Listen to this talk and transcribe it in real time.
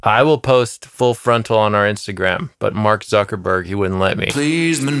I will post full frontal on our Instagram, but Mark Zuckerberg, he wouldn't let me.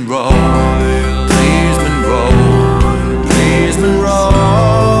 Please, Monroe. Please, Monroe. Please, Monroe.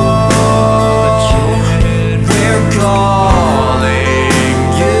 We're calling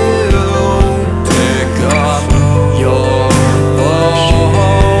you. Pick up your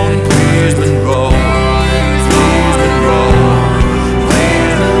phone. Please, Monroe. Please, Monroe.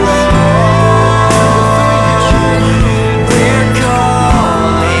 Please, Monroe. We're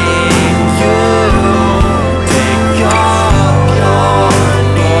calling you. Pick up your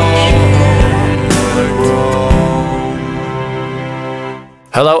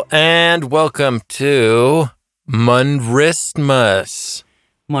Hello and welcome to Munristmas.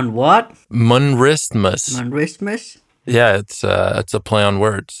 Mon what? Munristmas. Monristmas? Yeah, it's a play on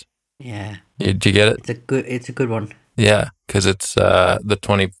words. Yeah, Did you get it? it's a good one. Yeah, because it's the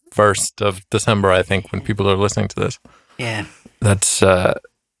 21st of December, I think, when people are listening to this. Yeah. That's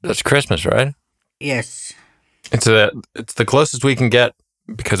Christmas, right? Yes. It's the closest we can get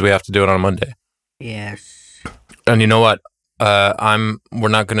because we have to do it on a Monday. Yes. And you know what? We're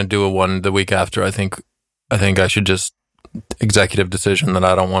not going to do a one the week after. I think I should just executive decision that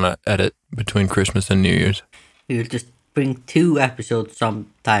I don't want to edit between Christmas and New Year's. We'll just bring 2 episodes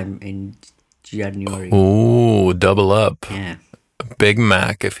sometime in January. Ooh, double up. Yeah. Big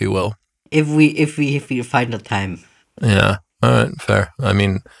Mac, if you will. If we find the time. Yeah. All right, fair. I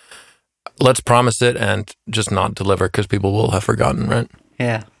mean, let's promise it and just not deliver because people will have forgotten, right?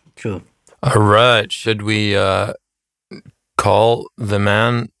 Yeah. True. All right. Should we call the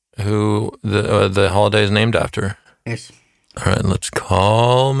man who the holiday is named after? Yes. All right, let's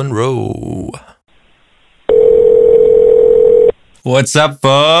call Monroe. What's up,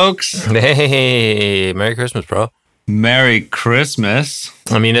 folks? Hey, Merry Christmas, bro. Merry Christmas.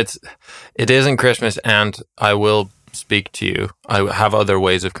 I mean, it isn't Christmas, and I will speak to you. I have other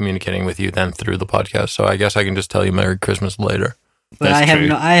ways of communicating with you than through the podcast, so I guess I can just tell you Merry Christmas later. But That's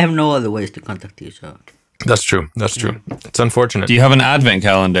true. I have no other ways to contact you, so. That's true. That's true. It's unfortunate. Do you have an advent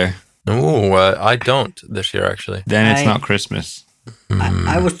calendar? Oh, I don't this year, actually. Then it's I- not Christmas.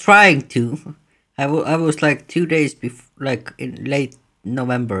 I was trying to. I was like 2 days before, like in late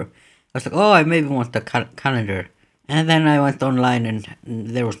November. I was like, oh, I maybe want the calendar. And then I went online and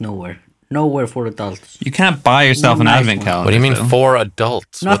there was nowhere for adults. You can't buy yourself No an nice advent one. calendar. What do you mean Phil. for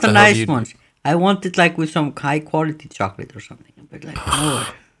adults? Not What the hell nice you- ones. I wanted like with some high quality chocolate or something. But like nowhere.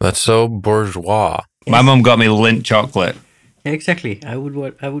 That's so bourgeois. My mum got me Lindt chocolate. Yeah, exactly. I would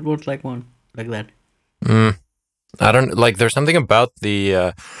want like one like that. I don't like. There's something about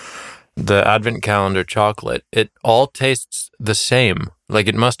the advent calendar chocolate. It all tastes the same. Like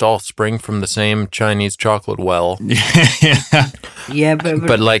it must all spring from the same Chinese chocolate well. Yeah. Yeah, but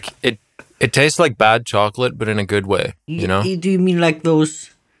But like it tastes like bad chocolate, but in a good way. You know, do you mean like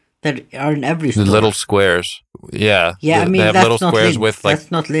those that are in every the store? little squares. Yeah. Yeah, I mean they have that's little not squares Lindt. with like.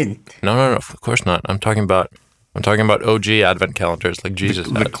 That's not Lindt. No, of course not. I'm talking about OG advent calendars like Jesus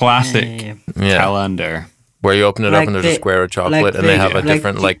The had. classic Yeah. Yeah, calendar. where you open it up Like and there's a the- square of chocolate like and they the- have a like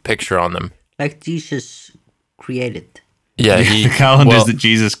different the- like picture on them. Like Jesus created. Yeah, The calendars well, that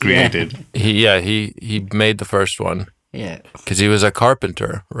Jesus created. he made the first one. Yeah. Because he was a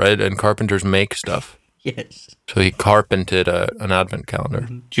carpenter, right? And carpenters make stuff. Yes. So he carpented an advent calendar.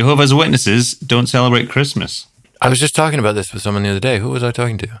 Jehovah's Witnesses don't celebrate Christmas. I was just talking about this with someone the other day. Who was I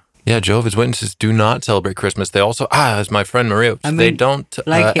talking to? Yeah, Jehovah's Witnesses do not celebrate Christmas. They also, as my friend Maria, I they mean, don't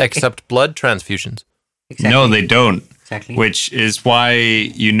like- accept blood transfusions. Exactly. No, they don't. Exactly. Which is why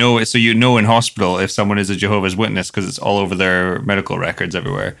you know it. So you know in hospital if someone is a Jehovah's Witness because it's all over their medical records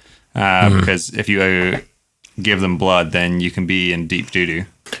everywhere. Because if you give them blood, then you can be in deep doo-doo.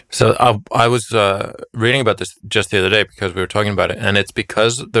 So I was reading about this just the other day because we were talking about it. And it's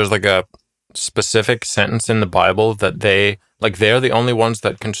because there's like a specific sentence in the Bible that they're the only ones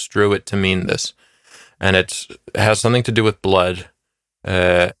that construe it to mean this. And it has something to do with blood.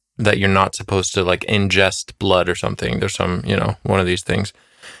 That you're not supposed to like ingest blood or something. There's some, one of these things.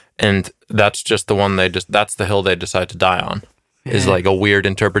 And that's just the one that's the hill they decide to die on. Is like a weird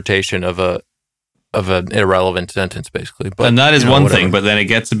interpretation of an irrelevant sentence, basically. But And that is you know, one whatever. thing, but then it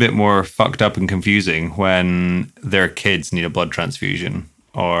gets a bit more fucked up and confusing when their kids need a blood transfusion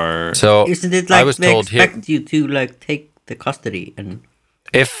or So Isn't it I like was they told here, expect you to like take the custody and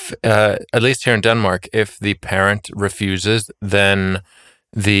if at least here in Denmark, if the parent refuses, then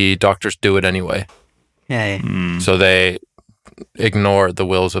the doctors do it anyway. yeah. So they ignore the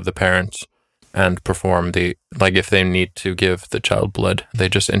wills of the parents and perform if they need to give the child blood, they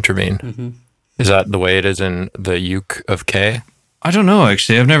just intervene. Mm-hmm. Is that the way it is in the Uke of K? I don't know.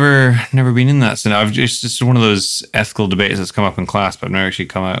 Actually, I've never been in that. So I've just one of those ethical debates that's come up in class, but I've never actually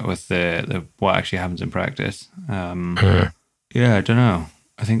come out with the what actually happens in practice. Yeah, I don't know.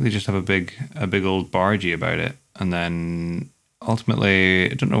 I think they just have a big old bargy about it, and then ultimately,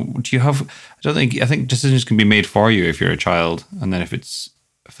 I don't know. Do you have? I think decisions can be made for you if you're a child, and then if it's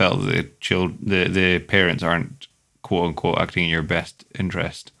felt that the parents aren't quote unquote acting in your best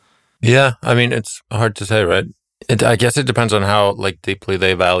interest. Yeah, I mean, it's hard to say, right? I guess it depends on how like deeply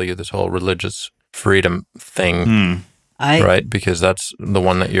they value this whole religious freedom thing, right? Because that's the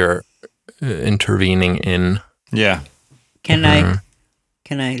one that you're intervening in. Yeah. Can I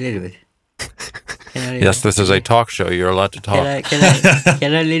a little bit? Yes, this is a talk show. You're allowed to talk.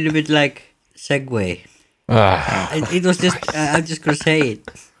 Can I a little bit like segue? It was just I'm just gonna say it.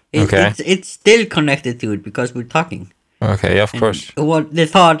 Okay. It's still connected to it because we're talking. Okay, yeah, of course. What the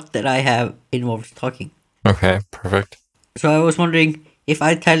thought that I have involves talking. Okay, perfect. So I was wondering if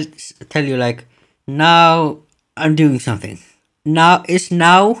I tell you like now I'm doing something. Now is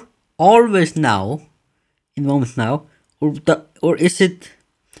now always now in the moment now, or is it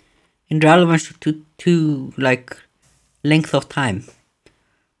in relevance to like length of time?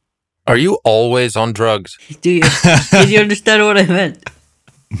 Are you always on drugs? Did you understand what I meant?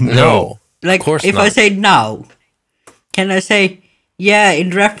 No. Like of course if not. I say now, can I say yeah in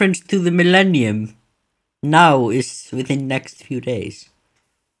reference to the millennium? Now is within next few days.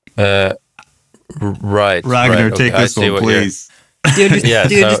 Right. Ragnar, right, take I this see one, what you're- please. Do you Yeah,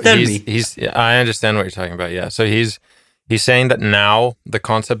 understand me? I understand what you're talking about. Yeah, so he's saying that now the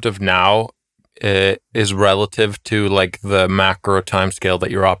concept of now is relative to like the macro time scale that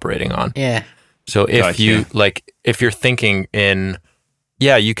you're operating on. Yeah. So if Gotcha. if you're thinking in,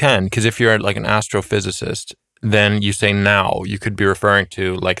 yeah, you can, because if you're like an astrophysicist, then you say now, you could be referring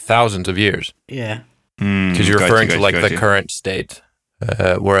to like thousands of years, Yeah. because you're referring to like the current state.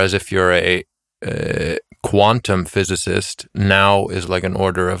 Whereas if you're a quantum physicist, now is like an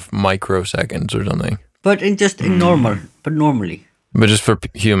order of microseconds or something. But in just in normal, but normally. But just for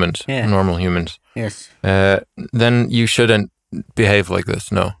humans, Yeah. normal humans, Yes. then you shouldn't behave like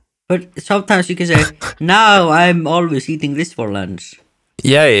this. No. But sometimes you can say, now I'm always eating this for lunch.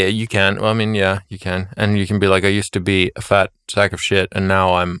 Yeah, you can. Well, I mean, yeah, you can. And you can be like, I used to be a fat sack of shit, and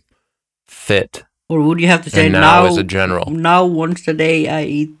now I'm fit. Or would you have to say And now as a general. Now once a day I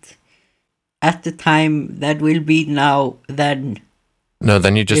eat at the time that will be now then. No,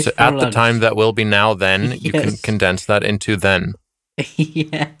 then you just, Yes, for at the lunch. time that will be now, then, you can Yes. condense that into then.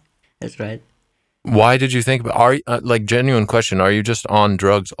 Yeah, that's right. Why did you think about, like, genuine question, are you just on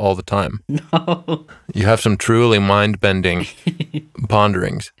drugs all the time? No. You have some truly mind-bending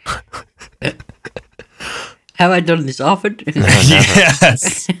ponderings. Have I done this often?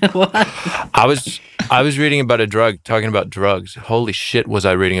 Yes. What? I was reading about a drug, talking about drugs. Holy shit, was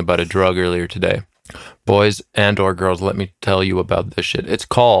I reading about a drug earlier today. Boys and or girls, let me tell you about this shit. It's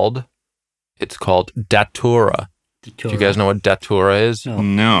called Datura. Do you guys know what Datura is? No.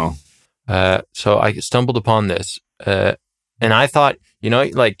 No. So I stumbled upon this, and I thought,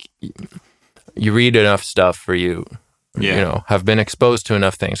 like, you read enough stuff or you have been exposed to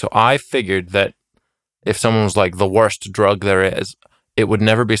enough things. So I figured that if someone was like the worst drug there is, it would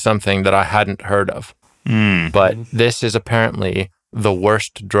never be something that I hadn't heard of. But this is apparently the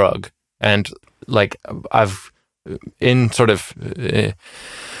worst drug. And like I've in sort of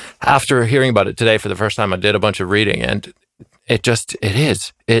after hearing about it today for the first time, I did a bunch of reading, and it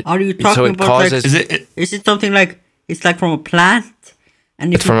is. Are you talking so it about causes, like, is it something like it's like from a plant?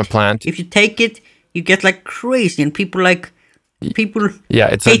 And it's from a plant. If you take it, you get like crazy, and people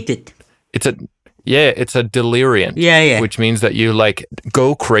it's hate it. It's a deliriant. Yeah. Which means that you like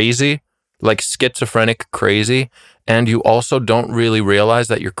go crazy, like schizophrenic crazy, and you also don't really realize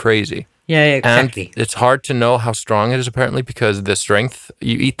that you're crazy. Yeah, exactly. And it's hard to know how strong it is apparently because the strength,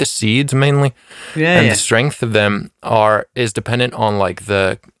 you eat the seeds mainly, Yeah, the strength of them is dependent on like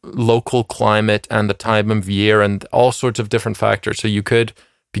the local climate and the time of year and all sorts of different factors. So you could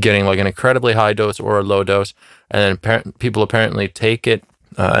be getting like an incredibly high dose or a low dose, and then people apparently take it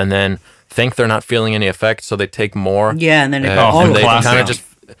and then think they're not feeling any effects, so they take more. Yeah, and then and they classic. kind of just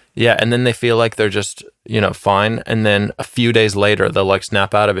and then they feel like they're just fine, and then a few days later they'll like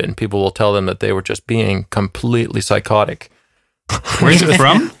snap out of it, and people will tell them that they were just being completely psychotic. Where's it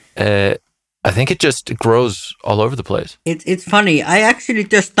from? I think it just grows all over the place. It's funny. I actually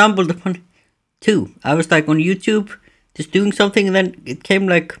just stumbled upon it too. I was like on YouTube just doing something, and then it came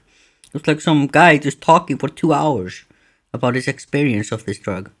like it was like some guy just talking for 2 hours about his experience of this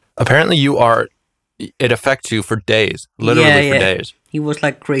drug. Apparently it affects you for days, literally for days. He was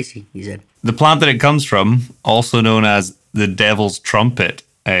like crazy, he said. The plant that it comes from, also known as the devil's trumpet.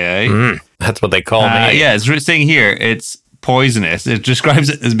 AA. That's what they call me. Yeah, it's saying here it's poisonous. It describes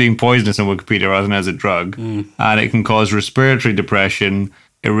it as being poisonous on Wikipedia rather than as a drug, and it can cause respiratory depression,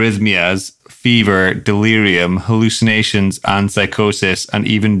 arrhythmias, fever, delirium, hallucinations, and psychosis, and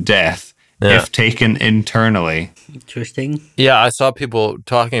even death if taken internally. Interesting. Yeah, I saw people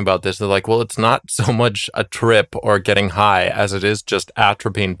talking about this. They're like, well, it's not so much a trip or getting high as it is just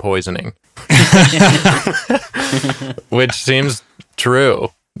atropine poisoning. Which seems true.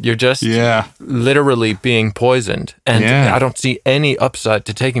 You're just literally being poisoned. And I don't see any upside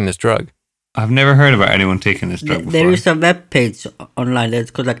to taking this drug. I've never heard about anyone taking this drug before. There is a web page online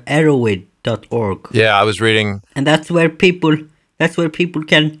that's called like Erowid.org. Yeah, I was reading. And that's where people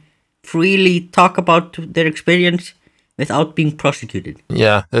can freely talk about their experience without being prosecuted.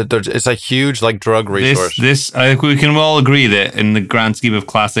 Yeah, it's a huge like drug resource. This I think we can all agree that in the grand scheme of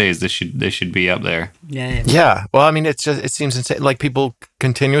Class A's, this should be up there. Yeah. Well, I mean, it seems insane. Like people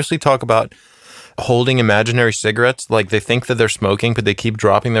continuously talk about holding imaginary cigarettes. Like they think that they're smoking, but they keep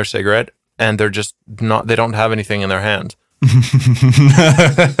dropping their cigarette, and they're just not. They don't have anything in their hand.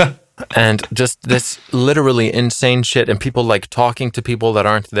 And just this literally insane shit, and people like talking to people that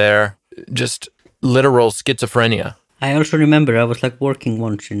aren't there. Just literal schizophrenia. I also remember I was like working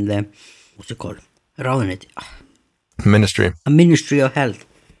once in the, what's it called? Ráðuneyti. Ministry. A Ministry of Health.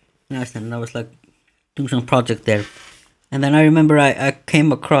 And I was like doing some project there. And then I remember I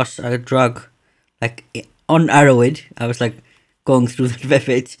came across a drug like on Arrowhead. I was like going through the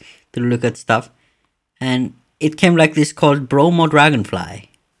webpage to look at stuff. And it came like this called Bromo Dragonfly.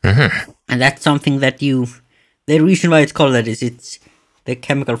 Mm-hmm. And that's something that the reason why it's called that is it's the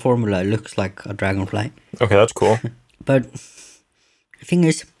chemical formula looks like a dragonfly. Okay, that's cool. But the thing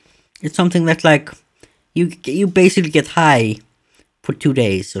is, it's something that like you basically get high for 2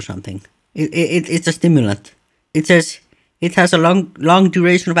 days or something. It's a stimulant. It says it has a long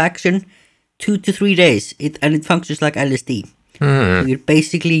duration of action, 2 to 3 days. And it functions like LSD. So you're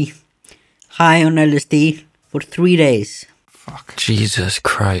basically high on LSD for 3 days. Fuck. Jesus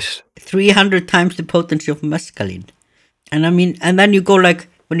Christ. 300 times the potency of mescaline. And I mean, and then you go like,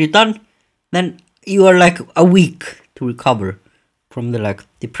 when you're done, then you are like a week to recover from the like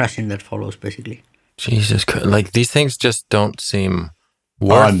depression that follows, basically. Jesus Christ. Like these things just don't seem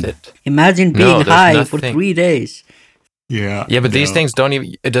worth it. Imagine being high for 3 days. Yeah. Yeah, but these things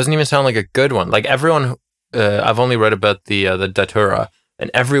it doesn't even sound like a good one. Like everyone, I've only read about the Datura, and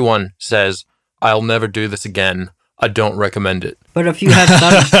everyone says, I'll never do this again. I don't recommend it. But if you have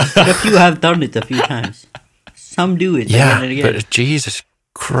done it a few times, some do it again and again. But Jesus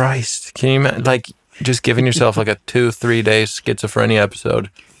Christ, can you imagine, like just giving yourself like a 2-3 day schizophrenia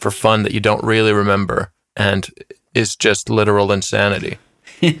episode for fun that you don't really remember and is just literal insanity?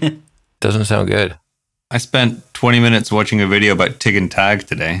 Doesn't sound good. I spent 20 minutes watching a video about Tig and Tag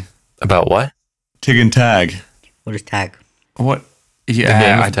today. About what? Tig and Tag. What is tag? What? Yeah, The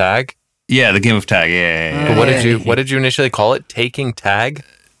game of tag? Yeah, the game of tag. Yeah. But what did you initially call it? Taking tag?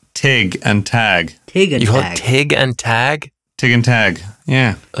 Tig and Tag. Tig and You call it tag. Tig and Tag? Tig and Tag.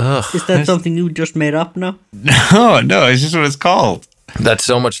 Yeah. Ugh. Is that something you just made up now? No, it's just what it's called. That's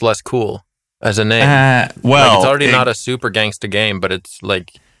so much less cool as a name. Well, like it's already not a super gangsta game, but it's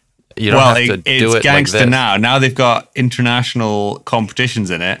like you don't have to do it gangster like this. now. Now they've got international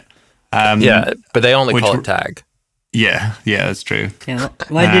competitions in it. Yeah, but they only which call were- it tag. Yeah, yeah, that's true. Yeah.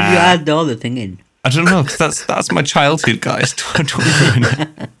 Why did you add the other thing in? I don't know, 'cause that's my childhood, guys. Don't ruin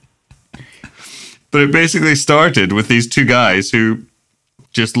it. But it basically started with these two guys who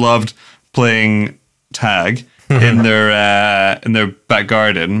just loved playing tag in their back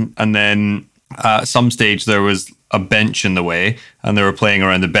garden, and then at some stage there was a bench in the way, and they were playing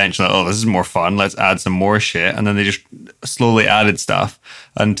around the bench. Like, oh, this is more fun. Let's add some more shit, and then they just slowly added stuff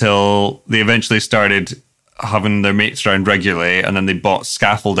until they eventually started having their mates around regularly, and then they bought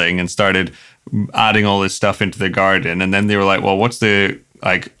scaffolding and started adding all this stuff into their garden. And then they were like, well, what's the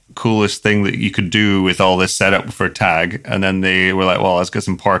like coolest thing that you could do with all this setup for tag? And then they were like, well, let's get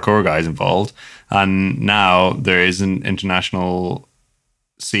some parkour guys involved. And now there is an international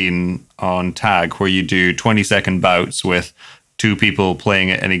scene on tag where you do 20-second bouts with 2 people playing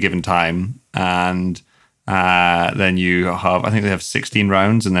at any given time, and then you have, I think they have 16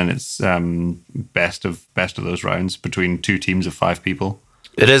 rounds, and then it's best of those rounds between 2 teams of 5 people.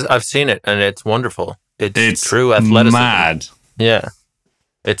 It is. I've seen it, and it's wonderful. It's true Mad. athleticism. Yeah,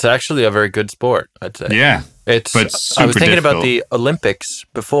 it's actually a very good sport, I'd say. Yeah, it's. but I was super thinking about difficult. the Olympics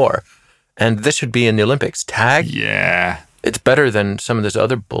before, and this should be in the Olympics. Tag. Yeah. It's better than some of this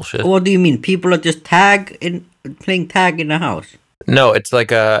other bullshit. What do you mean? People are just playing tag in a house? No, it's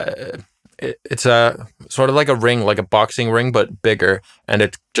like it's a sort of like a ring, like a boxing ring, but bigger, and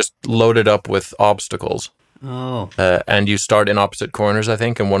it's just loaded up with obstacles. Oh. And you start in opposite corners, I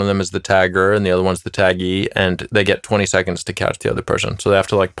think, and one of them is the tagger and the other one's the taggee, and they get 20 seconds to catch the other person. So they have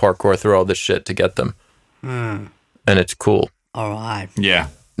to like parkour through all this shit to get them. And it's cool. All right. Yeah.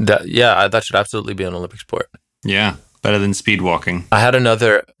 That should absolutely be an Olympic sport. Yeah. Better than speed walking. I had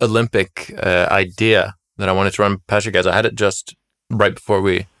another Olympic idea that I wanted to run past you guys. I had it just right before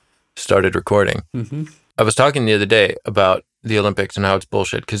we started recording. Mm-hmm. I was talking the other day about the Olympics and how it's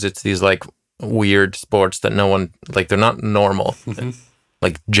bullshit because it's these like weird sports that no one, like, they're not normal.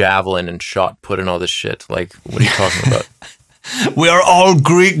 Like javelin and shot put and all this shit. Like, what are you talking about? We are all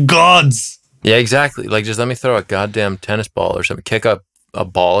Greek gods. Yeah, exactly. Like, just let me throw a goddamn tennis ball or something. Kick up a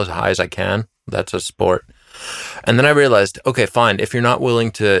ball as high as I can. That's a sport. And then I realized, okay, fine. If you're not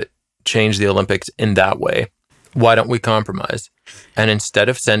willing to change the Olympics in that way, why don't we compromise? And instead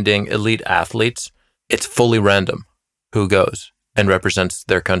of sending elite athletes, it's fully random who goes and represents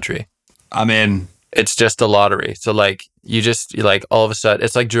their country. I'm in. It's just a lottery. So like you like all of a sudden,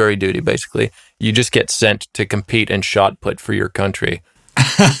 it's like jury duty basically. You just get sent to compete in shot put for your country.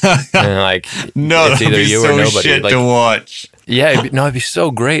 And like No, it's that'd either be you so or nobody. shit Like, to watch. yeah, it'd be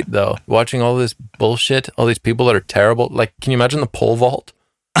so great though. Watching all this bullshit, all these people that are terrible. Like, can you imagine the pole vault?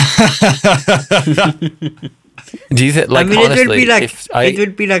 Do you think? Like, I mean, honestly, it would be like if it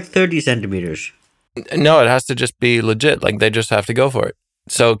would be like 30 centimeters. No, it has to just be legit. Like, they just have to go for it.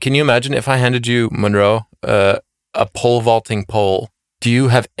 So, can you imagine if I handed you, Monroe, a pole vaulting pole? Do you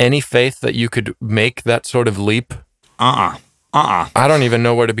have any faith that you could make that sort of leap? I don't even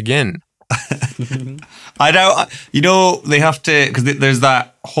know where to begin. I doubt. You know, they have to, because there's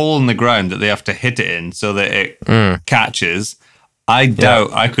that hole in the ground that they have to hit it in so that it catches. I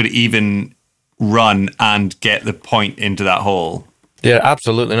doubt I could even run and get the point into that hole. Yeah,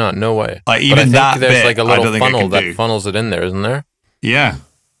 absolutely not. No way. Like, But even I think that there's bit, like a I don't little think I funnel can that do. funnels it in there, isn't there? Yeah.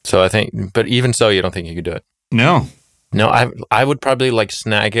 So I think, but even so, you don't think you could do it? No. No, I would probably like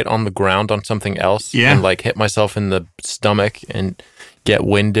snag it on the ground on something else and like hit myself in the stomach and get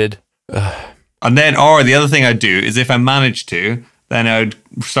winded. And then, or the other thing I'd do is if I managed to, then I would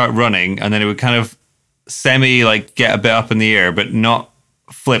start running and then it would kind of semi like get a bit up in the air, but not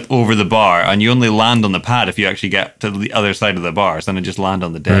flip over the bar. And you only land on the pad if you actually get to the other side of the bars, then I just land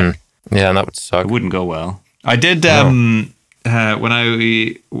on the deck. Yeah, and that would suck. It wouldn't go well. I did when how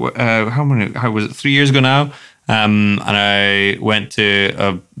was it, 3 years ago now? And I went to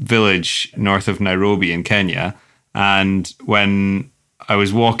a village north of Nairobi in Kenya. And when I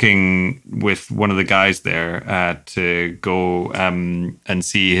was walking with one of the guys there to go and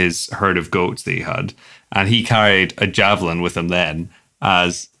see his herd of goats that he had, and he carried a javelin with him then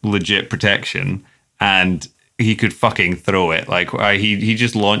as legit protection, and he could fucking throw it. Like he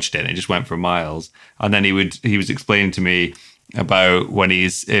just launched it and it just went for miles. And then he was explaining to me about when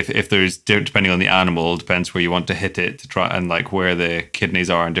if there's, depending on the animal, depends where you want to hit it to try, and like where the kidneys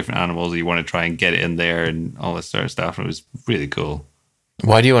are in different animals, you want to try and get it in there and all this sort of stuff. And it was really cool.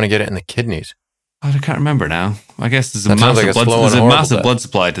 Why do you want to get it in the kidneys? I can't remember now. I guess there's a That sounds massive, like a slow and there's a horrible massive death. blood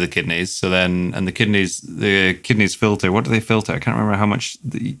supply to the kidneys. So then, and the kidneys filter. What do they filter? I can't remember how much.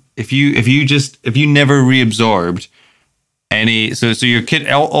 If you never reabsorbed any, so your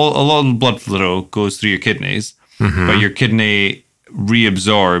a lot of the blood flow goes through your kidneys, but your kidney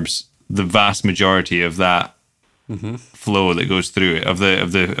reabsorbs the vast majority of that flow that goes through it, of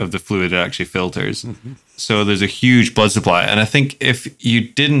the fluid it actually filters. So there's a huge blood supply, and I think if you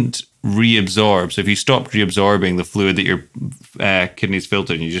didn't reabsorb, so if you stopped reabsorbing the fluid that your kidneys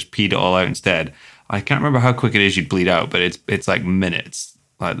filtered and you just peed it all out instead, I can't remember how quick it is you'd bleed out, but it's like minutes.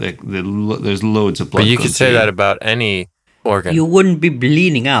 Like there's loads of blood. But you going could say through, that about any organ. You wouldn't be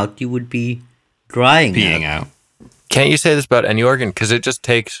bleeding out. You would be drying peeing out. out. Can't you say this about any organ? Because it just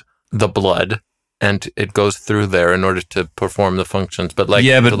takes the blood and it goes through there in order to perform the functions. But like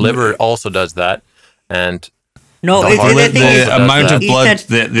Yeah, but the liver also does that. And No, The it's, heart- I think also The does amount that. of He blood said-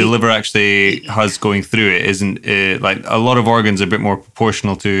 that the liver actually has going through it isn't like a lot of organs are a bit more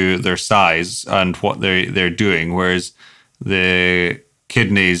proportional to their size and what they're doing, whereas the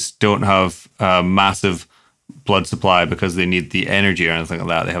kidneys don't have a massive blood supply because they need the energy or anything like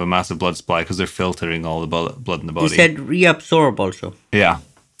that. They have a massive blood supply because they're filtering all the blood in the he body. said reabsorb also. Yeah.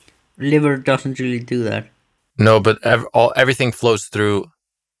 Liver doesn't really do that. no, but everything flows through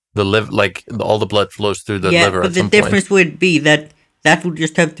the liver. Like all the blood flows through the Yeah, liver but at the some difference point. would be that would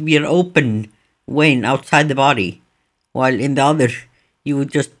just have to be an open vein outside the body, while in the other you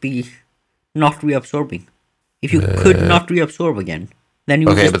would just be not reabsorbing. If you could not reabsorb again, then you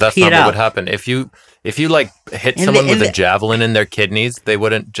would Okay, just but that's pee not it what out. would happen. If you like hit And someone the- with and a javelin in their kidneys, they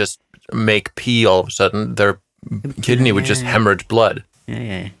wouldn't just make pee all of a sudden, their kidney would just hemorrhage blood.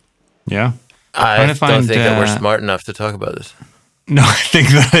 Yeah. Yeah. I Trying to don't find, think that we're smart enough to talk about this. No, I think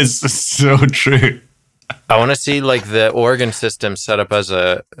that is so true. I want to see like the organ system set up as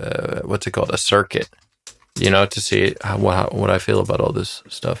a what's it called, a circuit, to see what I feel about all this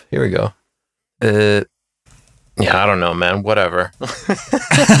stuff. Here we go. Yeah, I don't know, man. Whatever.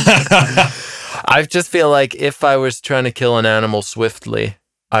 I just feel like if I was trying to kill an animal swiftly,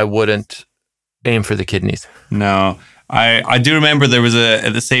 I wouldn't aim for the kidneys. No, I do remember there was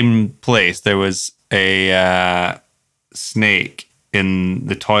at the same place, there was a snake in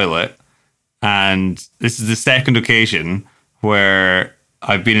the toilet. And this is the second occasion where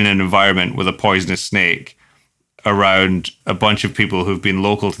I've been in an environment with a poisonous snake around a bunch of people who've been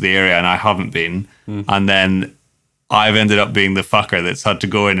local to the area and I haven't been. And then I've ended up being the fucker that's had to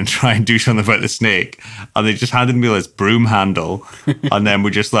go in and try and do something about the snake. And they just handed me this broom handle and then were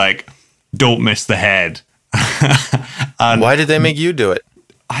just like, don't miss the head. And why did they make you do it?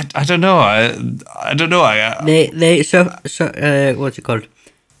 I don't know. I don't know. They what's it called?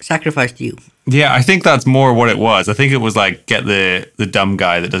 Sacrificed you. Yeah, I think that's more what it was. I think it was like get the dumb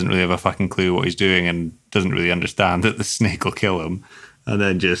guy that doesn't really have a fucking clue what he's doing and doesn't really understand that the snake will kill him, and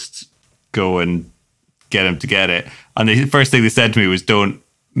then just go and get him to get it. And the first thing they said to me was, don't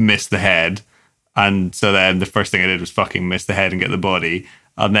miss the head. And so then the first thing I did was fucking miss the head and get the body.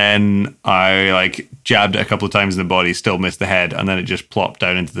 And then I like jabbed it a couple of times in the body, still missed the head, and then it just plopped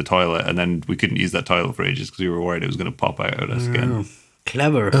down into the toilet. And then we couldn't use that toilet for ages because we were worried it was going to pop out at us again.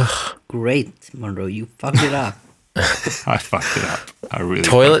 Clever. Great, Monroe. You fucked it up. I fucked it up. I really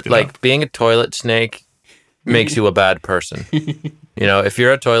Toilet, fucked it like up. being a toilet snake makes you a bad person. If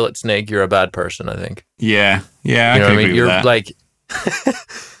you're a toilet snake, you're a bad person, I think. Yeah, I You know can what I mean? agree You're with that. like,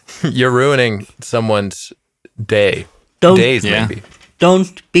 you're ruining someone's day. Don't Days, Yeah. maybe.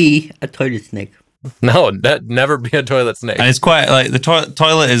 don't be a toilet snake. No, never be a toilet snake. And it's quite like the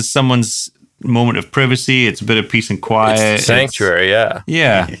toilet is someone's moment of privacy. It's a bit of peace and quiet. It's sanctuary, yeah.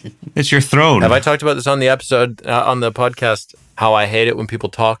 Yeah, it's your throne. Have I talked about this on the episode, on the podcast, how I hate it when people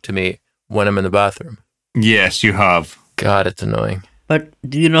talk to me when I'm in the bathroom? Yes, you have. God, it's annoying. But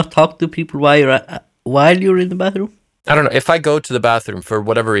do you not talk to people while you're in the bathroom? I don't know. If I go to the bathroom for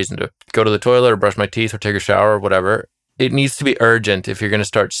whatever reason, to go to the toilet or brush my teeth or take a shower or whatever, it needs to be urgent if you're going to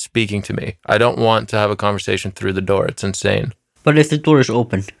start speaking to me. I don't want to have a conversation through the door. It's insane. But if the door is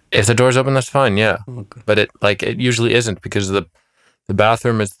open. If the door's open, that's fine, yeah. Okay. But it usually isn't, because the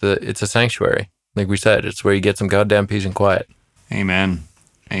bathroom it's a sanctuary. Like we said, it's where you get some goddamn peace and quiet. Amen.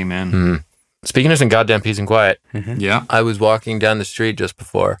 Amen. Speaking of some goddamn peace and quiet, Yeah. I was walking down the street just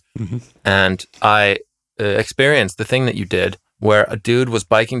before, and I experienced the thing that you did, where a dude was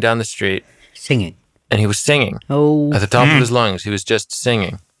biking down the street Singing. and he was singing Oh. at the top of his lungs. He was just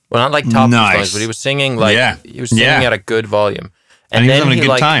singing. Well, not like top of his Nice. lungs, but he was singing like he was singing at a good volume. And he was having a good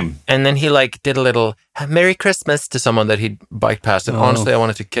like, time. And then he like did a little Merry Christmas to someone that he'd biked past. And honestly, I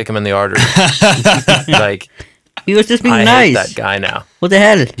wanted to kick him in the artery. Like, He was just being I nice. hate that guy now. What the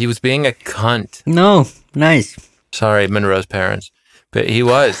hell? He was being a cunt. No. Nice. Sorry, Monroe's parents. But he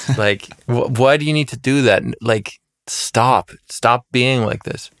was like, why do you need to do that? Like, stop being like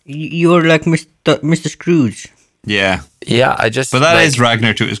this. You're like Mr. Scrooge. Yeah. Yeah, I just. But that is like,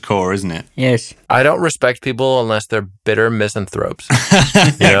 Ragnar to his core, isn't it? Yes. I don't respect people unless they're bitter misanthropes.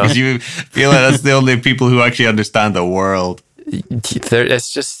 You know? Because you feel like that's the only people who actually understand the world.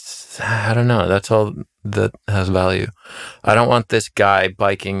 It's just, I don't know. That's all that has value. I don't want this guy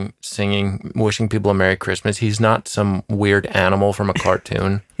biking, singing, wishing people a Merry Christmas. He's not some weird animal from a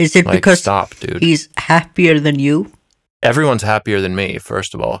cartoon. Is it Like, because stop, dude. he's happier than you? Everyone's happier than me,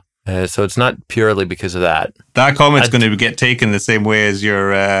 first of all. So it's not purely because of that. That comment's going to get taken the same way as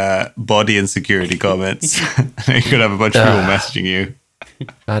your body insecurity comments. You could have a bunch of people messaging you.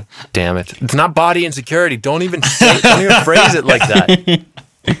 God damn it. It's not body insecurity. Don't even phrase it like that.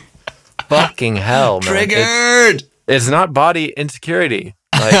 Fucking hell, man. Triggered! It's not body insecurity.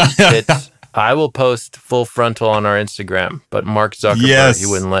 Like, I will post full frontal on our Instagram, but Mark Zuckerberg, Yes. he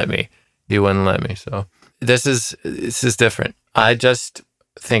wouldn't let me. So this is different. I just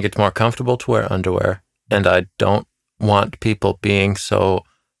think it's more comfortable to wear underwear, and I don't want people being so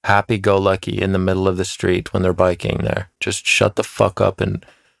happy-go-lucky in the middle of the street when they're biking there. Just shut the fuck up and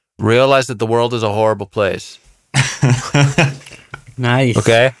realize that the world is a horrible place. Nice.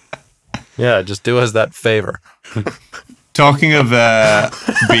 Okay? Yeah, just do us that favor. Talking of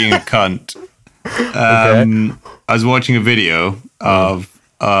being a cunt, I was watching a video of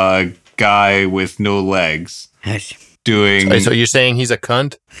a guy with no legs Yes. doing... So you're saying he's a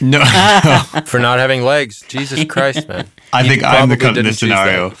cunt No, for not having legs? Jesus Christ, man. I He think I'm the probably cunt in didn't this choose that.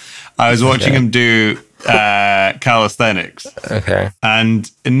 scenario. I was watching him do calisthenics. Okay. And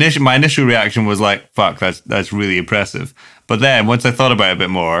my initial reaction was like, fuck, that's really impressive. But then once I thought about it a bit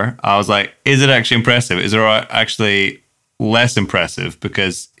more, I was like, is it actually impressive? Is it actually less impressive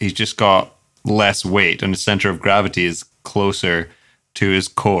because he's just got less weight and the center of gravity is closer to his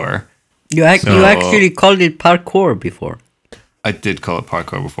core? You actually called it parkour before. I did call it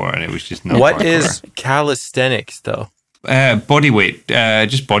parkour before, and it was just not What parkour. is calisthenics, though? Body weight,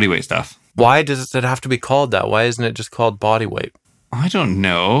 just body weight stuff. Why does it have to be called that? Why isn't it just called body weight? I don't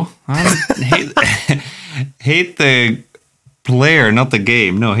know. I hate the player, not the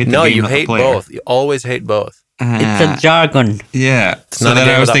game. No, hate the No, game, you not the hate player. both. You always hate both. It's a jargon. Yeah. So not a then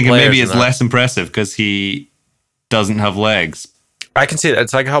game I was without thinking maybe players it's in that. less impressive because he doesn't have legs. I can see it.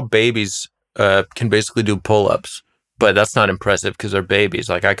 It's like how babies can basically do pull-ups, but that's not impressive because they're babies.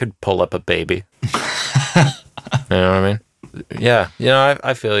 Like I could pull up a baby. You know what I mean? Yeah. You know,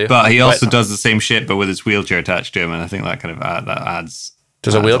 I feel you. But he also does the same shit, but with his wheelchair attached to him, and I think that kind of that adds.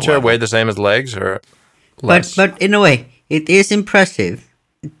 Does a adds wheelchair level. weigh the same as legs or less? But in a way, it is impressive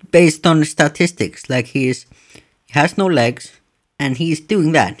based on the statistics. Like he has no legs, and he's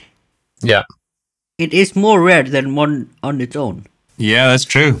doing that. Yeah. It is more rare than one on its own. Yeah, that's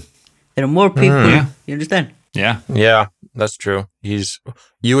true. There are more people. Yeah. You understand? Yeah. Yeah, that's true.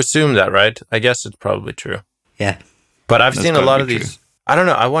 You assume that, right? I guess it's probably true. Yeah. But I've That's seen a gotta lot be of true. these. I don't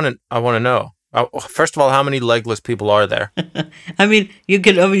know. I want to know. First of all, how many legless people are there? I mean, you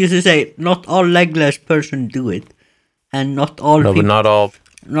can obviously say not all legless person do it, and not all No, but people, not all.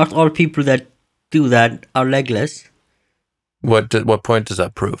 not all people that do that are legless. What point does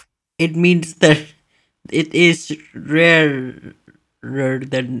that prove? It means that it is rarer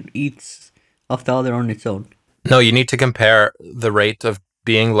than each of the other on its own. No, you need to compare the rate of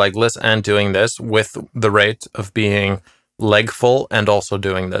being legless and doing this with the rate of being leg full and also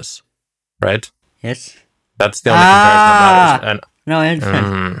doing this, right? Yes. That's the only comparison that matters. And No, I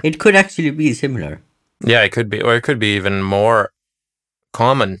understand. It could actually be similar. yeah, it could be, or it could be even more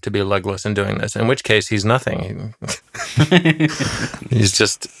common to be legless in doing this. In which case, he's nothing. He's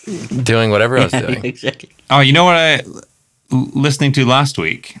just doing whatever I was doing. Exactly. Oh, you know what listening to last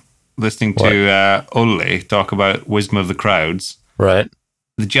week? Listening to Ole talk about wisdom of the crowds. Right?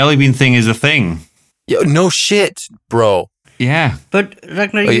 The jelly bean thing is a thing. Yo, no shit, bro. Yeah. But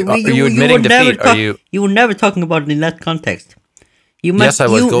Ragnar, Are you admitting would never defeat? Are you- You were never talking about it in that context. You Yes, I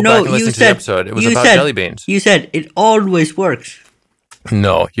was. Go back and listen to the episode. It was about jelly beans. You said it always works.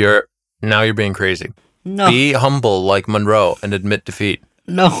 No, you're being crazy. No, Be humble like Monroe and admit defeat.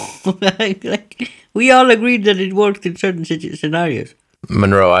 no. Like, we all agreed that it worked in certain scenarios.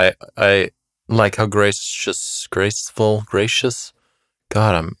 Monroe, I like how gracious.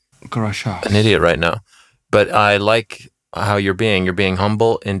 God, I'm an idiot right now. But I like how you're being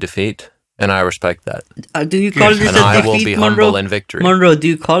humble in defeat, and I respect that. Do you call this And a I defeat, will be Monroe? humble in victory. Monroe, do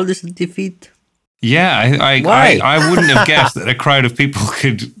you call this a defeat? Yeah, Why? I wouldn't have guessed that a crowd of people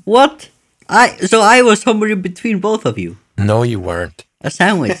could. What? I was somewhere in between both of you. No, you weren't. A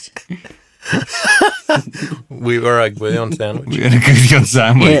sandwich. We were a Guillon sandwich. We had a Goudion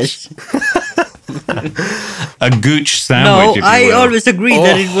sandwich. Yes. A gooch No, sandwich, if you I will. always agreed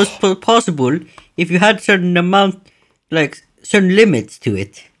that Oh. it was possible if you had certain amount, like certain limits to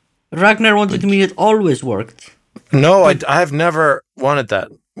it. Ragnar wanted to mean it always worked. No, I've never wanted that.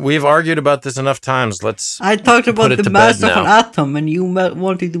 We've argued about this enough times. Let's. I talked Put about it the to mass bed of an now. atom, and you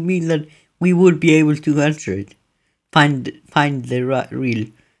wanted to mean that we would be able to answer it. Find the real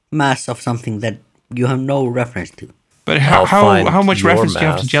mass of something that you have no reference to. But I'll find how much your reference do you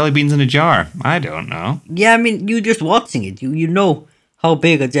have to mass. jelly beans in a jar? I don't know. Yeah, I mean, you just watching it. You know how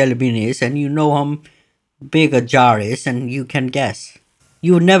big a jelly bean is, and you know how big a jar is, and you can guess.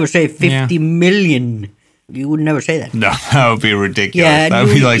 You would never say 50 million. You would never say that. No, that would be ridiculous. Yeah, that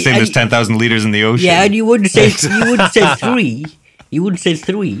would be you- like saying there's and- 10,000 liters in the ocean. Yeah, and you wouldn't say 3. You wouldn't say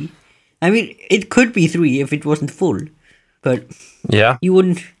 3. I mean, it could be 3 if it wasn't full, but Yeah. you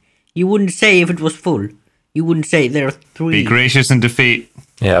wouldn't say if it was full. You wouldn't say there are 3. Be gracious in defeat.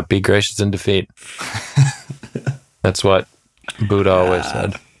 Yeah, be gracious in defeat. That's what Buddha always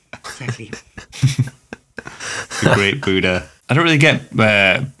said. Exactly. The great Buddha. I don't really get.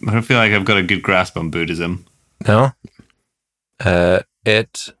 I don't feel like I've got a good grasp on Buddhism. No?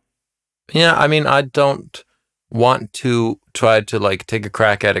 Yeah, I mean, I don't want to try to like take a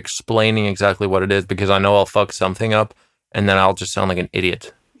crack at explaining exactly what it is because I know I'll fuck something up and then I'll just sound like an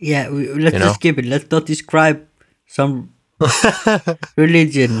idiot. Yeah, let's You know? just skip it. Let's not describe some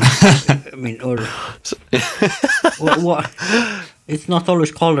religion. I mean, or what? It's not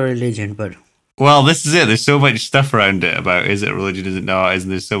always called a religion, but Well, this is it. There's so much stuff around it about is it religion, is it not? Isn't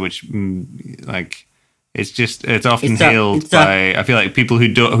there so much like it's often hailed by I feel like people who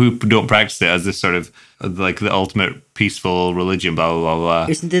don't practice it as this sort of like the ultimate peaceful religion, blah blah blah blah.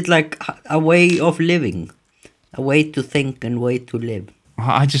 Isn't it like a way of living, a way to think and way to live? Well,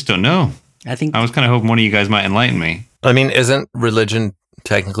 I just don't know. I think I was kind of hoping one of you guys might enlighten me. I mean, isn't religion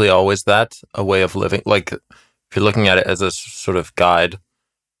technically always that, a way of living? Like, if you're looking at it as a sort of guide,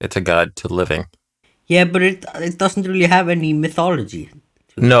 it's a guide to living. yeah, but it doesn't really have any mythology.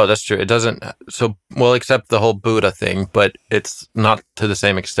 No, that's true. It doesn't. So, well, except the whole Buddha thing, but it's not to the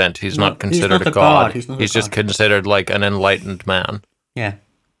same extent. He's not considered a god. He's just considered like an enlightened man. Yeah.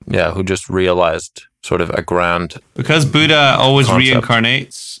 Yeah, who just realized sort of a grand. Because Buddha always Concept.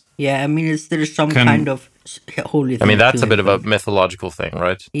 reincarnates. Yeah, I mean, there's some kind of holy thing. I mean, that's to a bit it, of a but- mythological thing,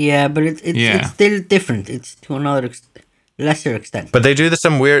 right? Yeah, but it's still different. It's to another lesser extent. But they do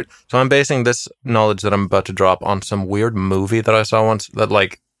some weird. So I'm basing this knowledge that I'm about to drop on some weird movie that I saw once that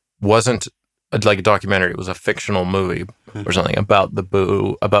like wasn't like a documentary. It was a fictional movie or something about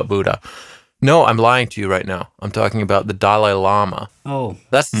about Buddha. No, I'm lying to you right now. I'm talking about the Dalai Lama. Oh,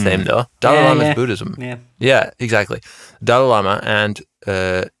 That's the same though. Dalai Yeah, Lama yeah. is Buddhism. yeah. Yeah, exactly. Dalai Lama, and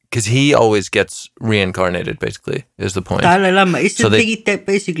because he always gets reincarnated, basically, is the point. Dalai Lama isn't they- he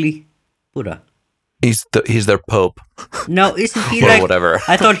basically Buddha? He's their pope. No, isn't he Or like whatever.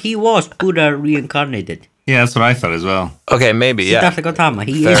 I thought he was Buddha reincarnated. Yeah, that's what I thought as well. Okay, maybe, yeah. Siddhartha Gautama.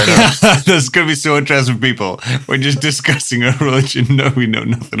 He Fair is enough. That's going to be so interesting for people. We're just discussing a religion we know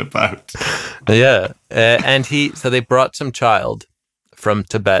nothing about. Yeah, and so they brought some child from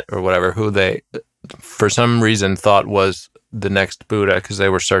Tibet or whatever, who they, for some reason, thought was the next Buddha because they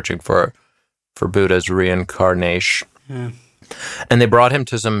were searching for Buddha's reincarnation. Yeah. And they brought him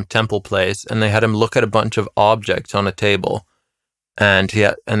to some temple place, and they had him look at a bunch of objects on a table, and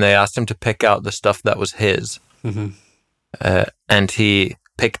they asked him to pick out the stuff that was his, and he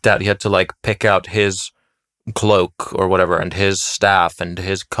picked out. He had to like pick out his cloak or whatever, and his staff and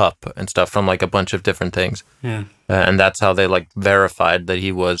his cup and stuff from like a bunch of different things. Yeah. And that's how they like verified that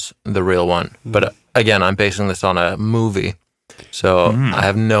he was the real one. But again, I'm basing this on a movie, so I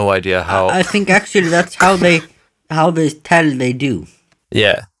have no idea how. I think actually that's how they tell they do.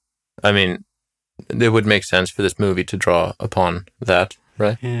 Yeah, I mean, it would make sense for this movie to draw upon that,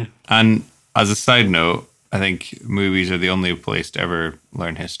 right? Yeah. And as a side note, I think movies are the only place to ever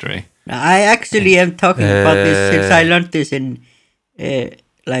learn history. I actually am talking about this since I learned this in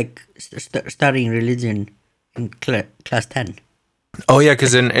like studying religion in class 10. Oh yeah,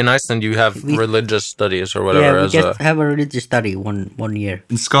 because in Iceland you have religious studies or whatever. Yeah, we as have a religious study one year.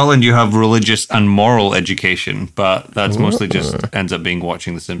 In Scotland, you have religious and moral education, but that's mostly just ends up being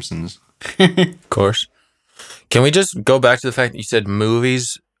watching The Simpsons. Of course. Can we just go back to the fact that you said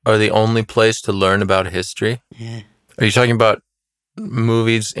movies are the only place to learn about history? Yeah. Are you talking about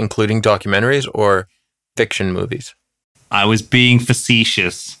movies including documentaries or fiction movies? I was being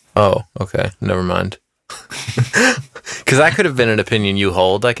facetious. Oh, okay. Never mind. Because that could have been an opinion you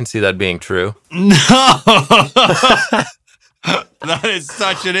hold. I can see that being true. No! That is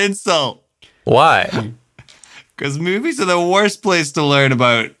such an insult. Why? Because movies are the worst place to learn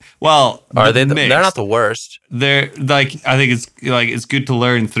about. Well, Are they? mixed. They're not the worst. They're like I think it's good to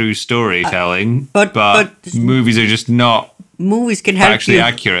learn through storytelling, but movies are just not Movies can help actually you.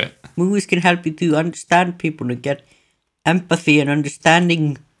 accurate. Movies can help you to understand people and get empathy and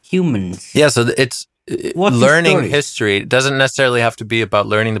understanding humans. Yeah, so it's What's the learning story? history. It doesn't necessarily have to be about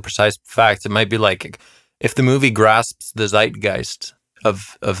learning the precise facts. It might be like if the movie grasps the zeitgeist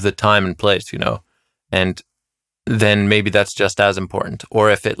of the time and place, and then maybe that's just as important.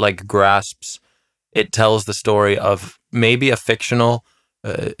 Or if it like grasps, it tells the story of maybe a fictional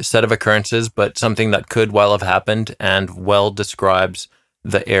set of occurrences, but something that could well have happened and well describes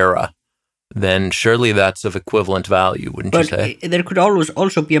the era, then surely that's of equivalent value, wouldn't you But say? there could always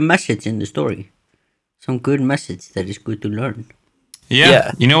also be a message in the story. Some good message that is good to learn.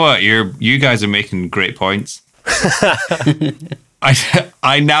 Yeah. You know what? You guys are making great points.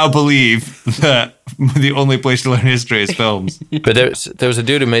 I now believe that the only place to learn history is films. But there was a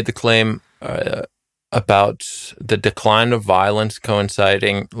dude who made the claim about the decline of violence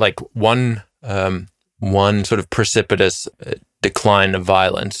coinciding, like one sort of precipitous decline of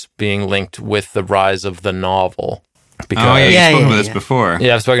violence being linked with the rise of the novel. Because, Oh yeah, Yeah, you've spoken about yeah, this yeah. before.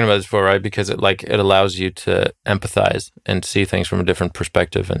 yeah, I've spoken about this before, right? Because it allows you to empathize and see things from a different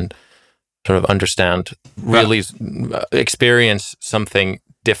perspective and sort of understand, really experience something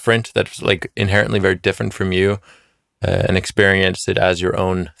different that's like inherently very different from you and experience it as your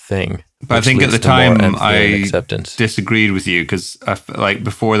own thing. But I which think at leads the to more time empathy and I acceptance. disagreed with you because like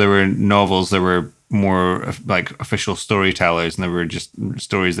before there were novels, there were more like official storytellers, and there were just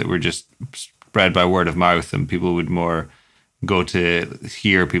stories that were just spread by word of mouth, and people would more go to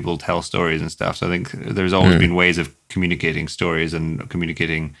hear people tell stories and stuff. So I think there's always been ways of communicating stories and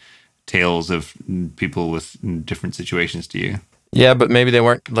communicating tales of people with different situations to you. Yeah, but maybe they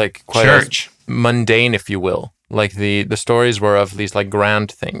weren't like quite as Church. mundane, if you will. Like the stories were of these like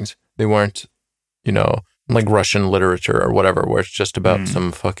grand things. They weren't, you know, like Russian literature or whatever, where it's just about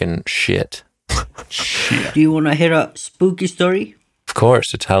some fucking shit. Do you want to hear a spooky story? Of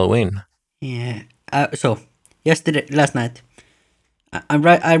course, it's Halloween. Yeah. So last night,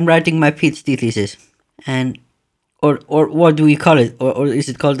 I'm writing my PhD thesis, and or what do we call it? Or is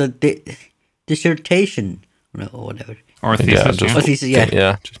it called a dissertation? No, or whatever. Or Yeah, thesis, just- Or thesis, yeah.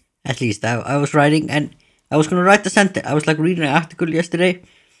 Yeah. At least I was writing, and I was gonna write the sentence. I was like reading an article yesterday,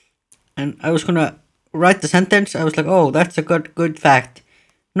 and I was gonna write the sentence. I was like, oh, that's a good fact.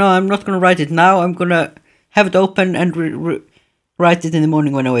 No, I'm not gonna write it now. I'm gonna have it open and write it in the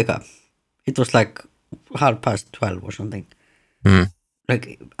morning when I wake up. It was like 12:30 or something,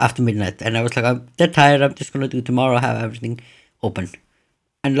 like after midnight. And I was like, I'm dead tired. I'm just gonna do it tomorrow. Have everything open,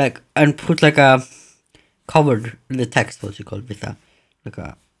 and put like a covered the text. What's it called with a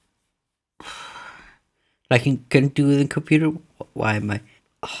like you can do it in computer. Why am I?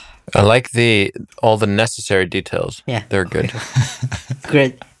 I like all the necessary details. Yeah. They're good.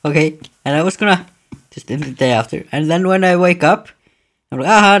 Great. Okay. And I was gonna just in the day after, and then when I wake up, I'm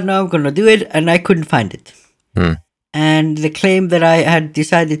like, no, I'm gonna do it, and I couldn't find it. And the claim that I had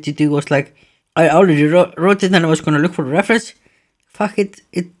decided to do was like, I already wrote it, and I was gonna look for a reference. Fuck it,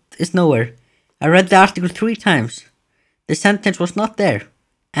 it is nowhere. I read the article 3 times. The sentence was not there,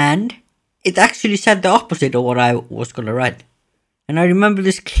 and it actually said the opposite of what I was gonna write. And I remember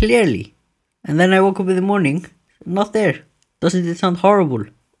this clearly. And then I woke up in the morning, not there. Doesn't it sound horrible?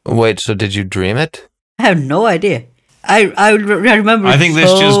 Wait, so did you dream it? I have no idea. I remember. I think this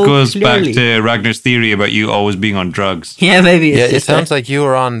so just goes clearly. back to Ragnar's theory about you always being on drugs. Yeah, maybe. It's Yeah, it just sounds like you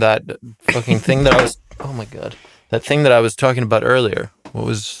were on that fucking thing that I was. Oh my god, that thing that I was talking about earlier. What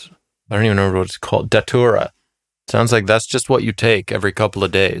was? I don't even remember what it's called. Datura. Sounds like that's just what you take every couple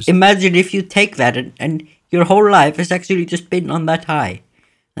of days. Imagine if you take that and your whole life has actually just been on that high,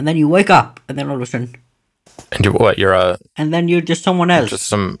 and then you wake up, and then all of a sudden, And you're what? You're and then you're just someone else.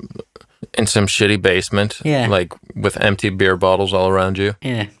 just in some shitty basement, Yeah. like with empty beer bottles all around you,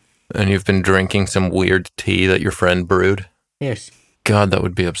 Yeah. and you've been drinking some weird tea that your friend brewed. Yes. God, that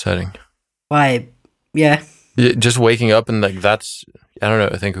would be upsetting. Why? Yeah. Just waking up and like that's, I don't know,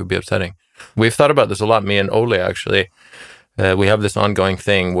 I think it would be upsetting. We've thought about this a lot, me and Ole actually. We have this ongoing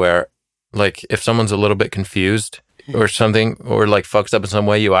thing where like if someone's a little bit confused or something or like fucks up in some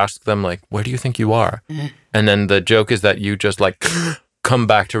way, you ask them like, where do you think you are? And then the joke is that you just like come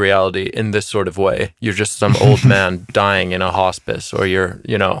back to reality in this sort of way. You're just some old man dying in a hospice, or you're,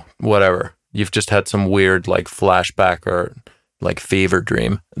 you know, whatever. You've just had some weird like flashback or like fever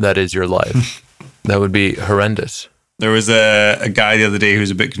dream that is your life. That would be horrendous. There was a guy the other day who was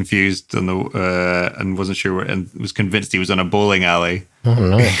a bit confused on and wasn't sure where, and was convinced he was on a bowling alley. Oh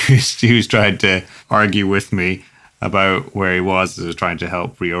no. He was trying to argue with me about where he was. I was trying to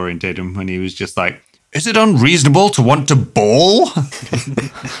help reorientate him, and he was just like, "Is it unreasonable to want to bowl?"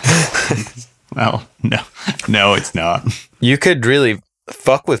 Well, no, it's not. You could really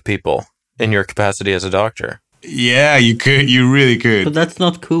fuck with people in your capacity as a doctor. Yeah, you could. You really But could. that's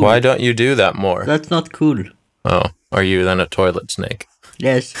not cool. Why don't you do that more? That's not cool. Oh, are you then a toilet snake?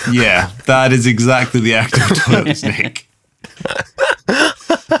 Yes. Yeah, that is exactly the act of a toilet snake.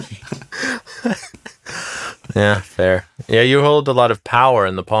 Yeah, fair. Yeah, you hold a lot of power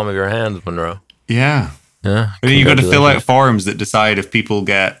in the palm of your hands, Monroe. Yeah. Yeah. I mean, you got to fill out congratulations. forms that decide if people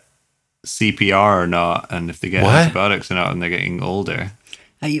get CPR or not, and if they get What? antibiotics or not, and they're getting older.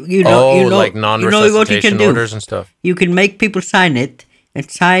 You know, Oh, you know, like you know what you non-resuscitation can do. orders and stuff. You can make people sign it and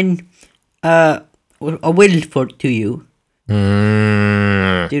sign a will to you.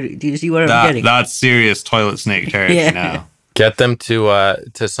 Mm. Do you see what I'm getting? That's serious toilet snake territory Yeah. now. Get them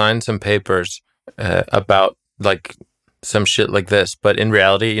to sign some papers about like some shit like this. But in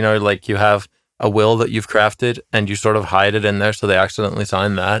reality, you know, like you have a will that you've crafted and you sort of hide it in there so they accidentally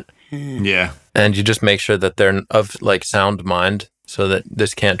sign that. Yeah. And you just make sure that they're of like sound mind so that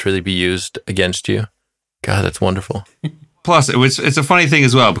this can't really be used against you. God, that's wonderful. Plus, it's a funny thing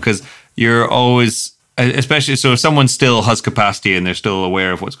as well, because you're always, especially, so if someone still has capacity and they're still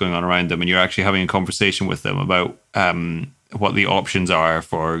aware of what's going on around them, and you're actually having a conversation with them about what the options are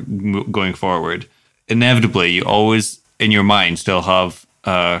for going forward, inevitably you always in your mind still have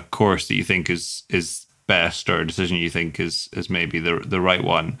a course that you think is best, or a decision you think is maybe the right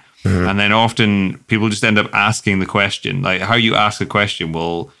one. And then often people just end up asking the question. Like how you ask a question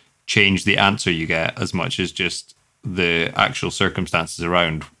will change the answer you get as much as just the actual circumstances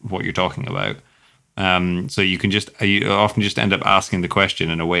around what you're talking about. So you often just end up asking the question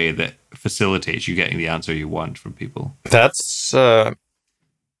in a way that facilitates you getting the answer you want from people. That's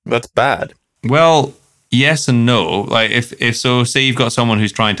bad. Well, yes and no. Like if so, say you've got someone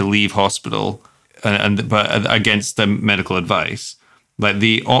who's trying to leave hospital, but against the medical advice, like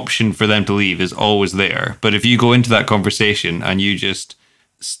the option for them to leave is always there. But if you go into that conversation and you just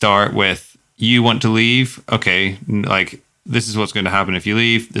start with, you want to leave, okay, like this is what's going to happen if you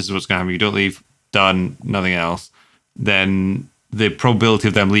leave, this is what's going to happen if you don't leave, done, nothing else, then the probability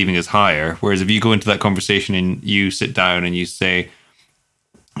of them leaving is higher. Whereas if you go into that conversation and you sit down and you say,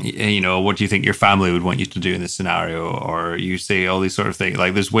 you know, what do you think your family would want you to do in this scenario? Or you say all these sort of things.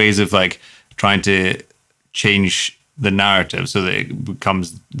 Like there's ways of like trying to change the narrative so that it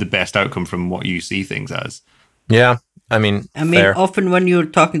becomes the best outcome from what you see things as. Yeah. I mean, fair. Often when you're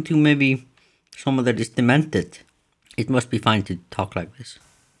talking to maybe someone that is demented, it must be fine to talk like this.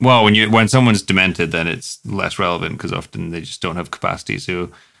 Well, when someone's demented, then it's less relevant because often they just don't have capacity.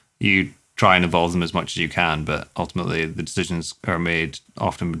 So you try and involve them as much as you can, but ultimately the decisions are made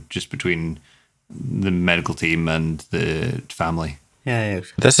often just between the medical team and the family. Yeah.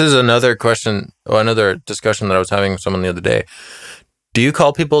 This is another question, or another discussion that I was having with someone the other day. Do you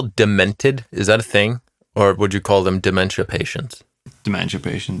call people demented? Is that a thing? Or would you call them dementia patients? Dementia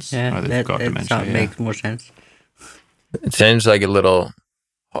patients. Yeah, Or they've got dementia, makes more sense. It seems like a little...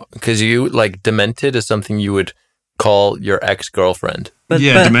 Because you, like, demented is something you would call your ex-girlfriend.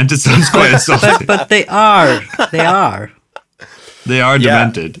 Demented sounds quite assaulting. But they are. They are. They are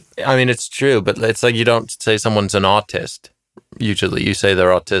demented. I mean, it's true, but it's like you don't say someone's an autist. Usually you say they're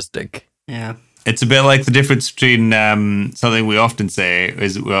autistic. Yeah. It's a bit like the difference between something we often say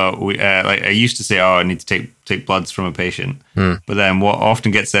is, like I used to say, oh, I need to take bloods from a patient. But then what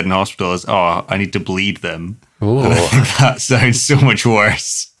often gets said in hospital is, oh, I need to bleed them. Ooh. And I think that sounds so much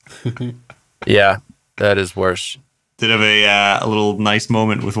worse. Yeah, that is worse. Did have a little nice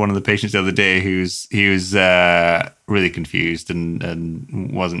moment with one of the patients the other day he was really confused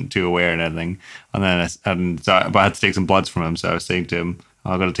and wasn't too aware and everything. And then but I had to take some bloods from him. So I was saying to him,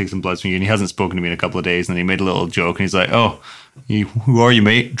 I've got to take some bloods from you. And he hasn't spoken to me in a couple of days. And then he made a little joke and he's like, oh, who are you,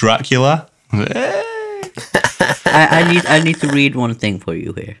 mate? Dracula? I was like, hey. I need to read one thing for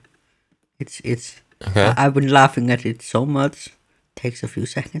you here. It's Okay. I've been laughing at it so much. Takes a few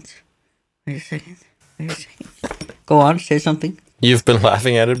seconds. Wait a second. Go on, say something. You've been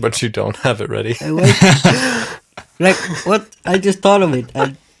laughing at it, but you don't have it ready. Wait. Like, what? I just thought of it.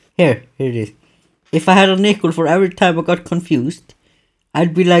 And here it is. If I had a nickel for every time I got confused,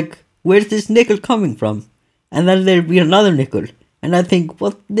 I'd be like, where's this nickel coming from? And then there'd be another nickel. And I think,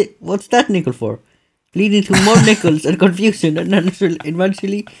 what's that nickel for? Leading to more nickels and confusion. And then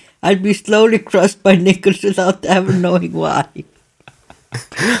eventually, I'd be slowly crushed by nickels without ever knowing why.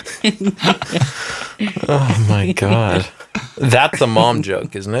 Oh my god, that's a mom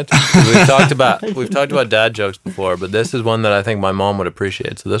joke, isn't it? We've talked about dad jokes before, but this is one that I think my mom would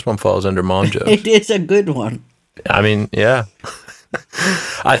appreciate. So this one falls under mom jokes. It is a good one. I mean, yeah.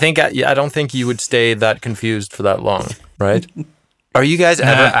 I don't think you would stay that confused for that long, right? Are you guys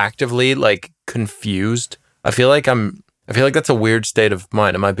ever actively like confused? I feel like that's a weird state of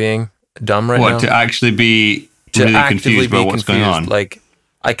mind. Am I being dumb right now? To actually be really confused about what's going on? Like,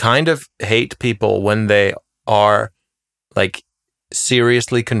 I kind of hate people when they are like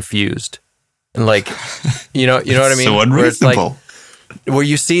seriously confused, and like, you know what I mean? So unreasonable. Where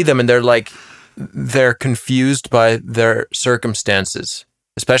you see them and they're confused by their circumstances,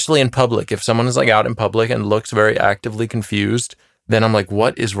 especially in public. If someone is like out in public and looks very actively confused, then I'm like,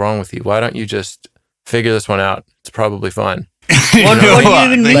 what is wrong with you? Why don't you just figure this one out? It's probably fine. What do you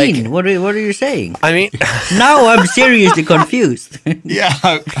even mean? What are you saying? I mean, now I'm seriously confused. Yeah.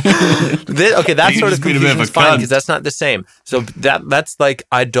 That sort of confusion is fine cunt. because that's not the same. So that's like,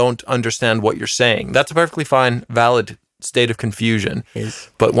 I don't understand what you're saying. That's a perfectly fine, valid state of confusion. Yes.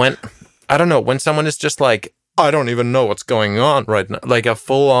 But when someone is just like, I don't even know what's going on right now, like a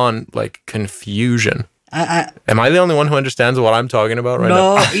full on like confusion. Am I the only one who understands what I'm talking about right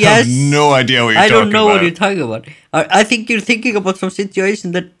now? No, yes. I have no idea what you're talking about. I don't know what you're talking about. I think you're thinking about some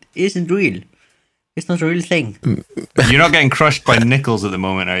situation that isn't real. It's not a real thing. You're not getting crushed by nickels at the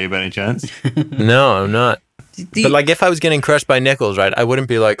moment, are you, by any chance? No, I'm not. But like if I was getting crushed by nickels, right, I wouldn't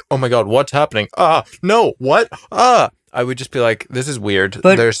be like, oh my God, what's happening? No, what? I would just be like, this is weird.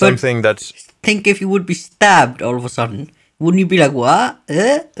 There's something that's... Think if you would be stabbed all of a sudden. Wouldn't you be like, what?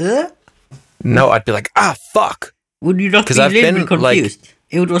 No, I'd be like, fuck. Would you not be 'Cause a I've little been, bit confused?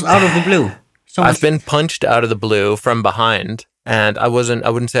 It was out of the blue. I've been punched out of the blue from behind, and I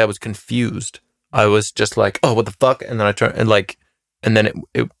wouldn't say I was confused. I was just like, oh, what the fuck? And then I turn, and then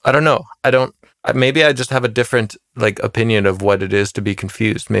it I don't know. Maybe I just have a different like opinion of what it is to be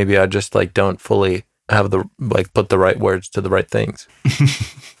confused. Maybe I just like don't fully have put the right words to the right things.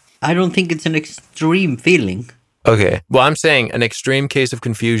 I don't think it's an extreme feeling. Okay. Well, I'm saying an extreme case of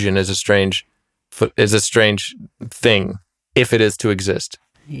confusion is a strange thing if it is to exist.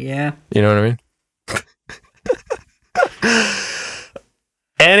 Yeah. You know what I mean?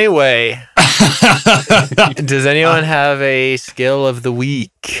 Anyway, does anyone have a skill of the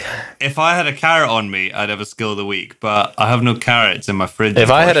week? If I had a carrot on me, I'd have a skill of the week, but I have no carrots in my fridge.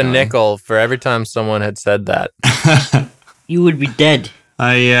 If I had a unfortunately. nickel for every time someone had said that. You would be dead.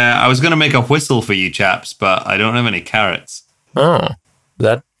 I was going to make a whistle for you chaps, but I don't have any carrots. Oh,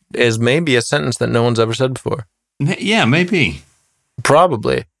 that is maybe a sentence that no one's ever said before. Yeah, maybe.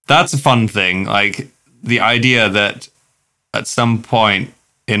 Probably. That's a fun thing. Like the idea that at some point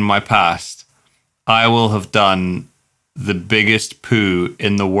in my past, I will have done the biggest poo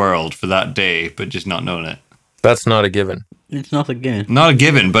in the world for that day, but just not known it. That's not a given. It's not a given. Not a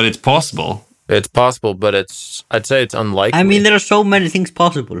given, but it's possible. It's possible, but I'd say it's unlikely. I mean, there are so many things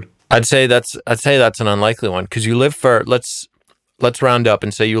possible. I'd say that's an unlikely one because you live for let's round up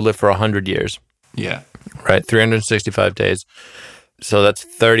and say you live for 100 years. Yeah. Right, 365 days. So that's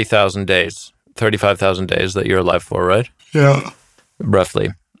 30,000 days, 35,000 days that you're alive for, right? Yeah.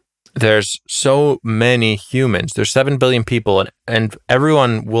 Roughly. There's so many humans. There's 7 billion people, and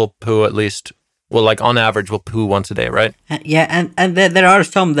everyone will poo at least. Well, like on average, will poo once a day, right? Yeah, and there are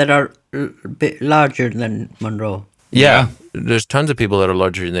some that are a bit larger than Monroe. Yeah. There's tons of people that are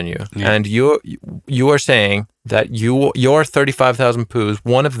larger than you, and you are saying that your 35,000 poos,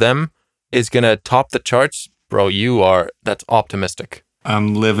 one of them is gonna top the charts, bro. That's optimistic.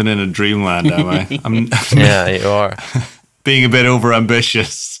 I'm living in a dreamland, am I? Yeah, you are. Being a bit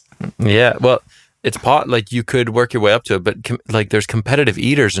overambitious. Yeah, well, it's like you could work your way up to it, but like there's competitive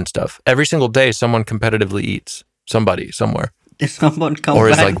eaters and stuff. Every single day, someone competitively eats somebody somewhere. Someone Or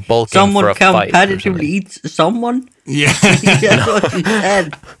is like bulking for a fight or competitively something. eats someone? Yeah. That's what you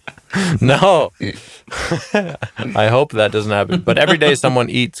said. No, I hope that doesn't happen. But every day, someone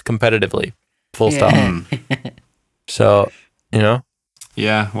eats competitively. Full stop. So,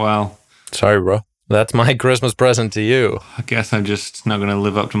 Yeah, well, sorry, bro. That's my Christmas present to you. I guess I'm just not going to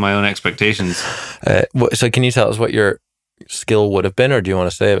live up to my own expectations. So can you tell us what your skill would have been, or do you want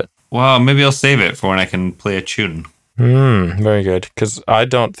to save it? Well, maybe I'll save it for when I can play a tune. Very good. Because I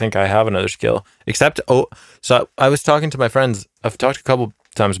don't think I have another skill. Except, so I was talking to my friends. I've talked a couple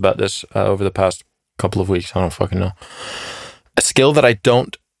times about this over the past couple of weeks. I don't fucking know. A skill that I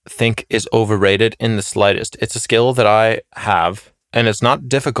don't think is overrated in the slightest. It's a skill that I have, and it's not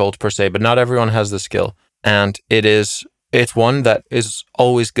difficult per se, but not everyone has the skill. And it's one that is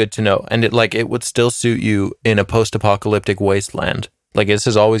always good to know. And it would still suit you in a post-apocalyptic wasteland. Like, this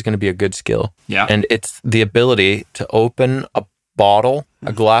is always going to be a good skill. Yeah. And it's the ability to open a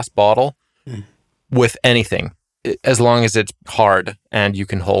glass bottle, with anything, as long as it's hard and you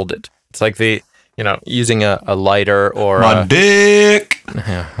can hold it. It's like using a lighter or My dick!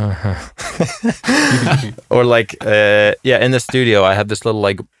 or in the studio, I have this little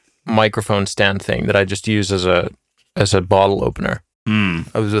like microphone stand thing that I just use as a bottle opener. I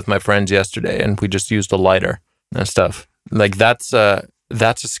was with my friends yesterday and we just used a lighter and stuff. Like that's a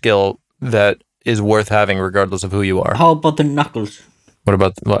skill that is worth having regardless of who you are. How about the knuckles? What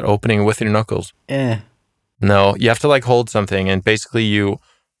about opening with your knuckles? Yeah. No, you have to like hold something and basically you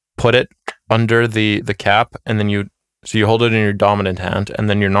put it under the cap and then you hold it in your dominant hand and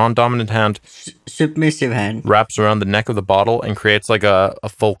then your non-dominant hand Submissive hand. wraps around the neck of the bottle and creates like a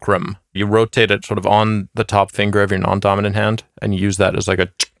fulcrum. You rotate it sort of on the top finger of your non-dominant hand and you use that as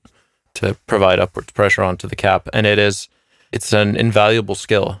like to provide upwards pressure onto the cap. And it's an invaluable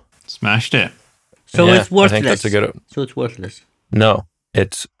skill. Smashed it. So Yeah, it's worthless. I think that's a good. So it's worthless. No,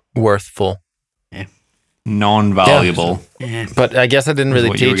 it's worthful. Non-valuable. Yeah. But I guess I didn't really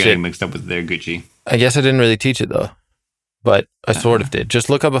What you were teach getting it. mixed up with there, Gucci. I guess I didn't really teach it though. But I sort of did. Just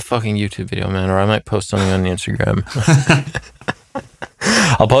look up a fucking YouTube video, man, or I might post something on the Instagram.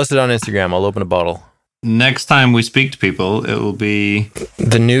 I'll post it on Instagram. I'll open a bottle. Next time we speak to people, it will be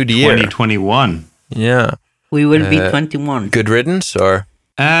The new year. 2021. Yeah. We will be 21. Good riddance, or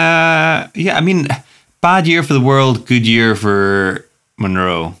Yeah, I mean, Bad year for the world, good year for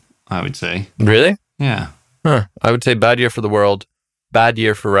Monroe, I would say. Really? Yeah. Huh. I would say bad year for the world, bad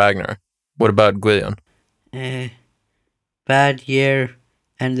year for Ragnar. What about Gwillion? Bad year,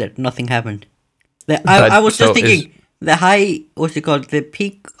 and that nothing happened. Bad- I was so just thinking the high, what's it called? The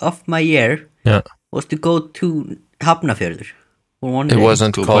peak of my year Yeah. was to go to Hafnarfjörður for one It day.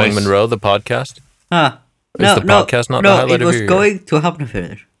 wasn't Cool Calling place. Monroe, the podcast? Ah, Is the podcast not the no, highlight it of was your year? going to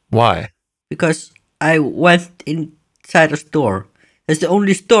Hafnarfjörður Why? because I went inside a store. It's the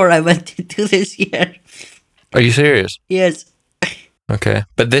only store I went into this year. Are you serious? Yes. Okay.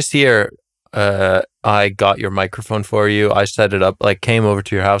 But this year, I got your microphone for you. I set it up, like came over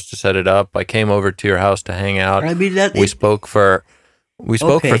to your house to set it up. I came over to your house to hang out. I mean, that We is, spoke for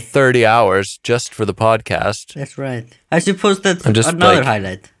Okay. 30 hours just for the podcast. that's right. I suppose that's I'm just, another like,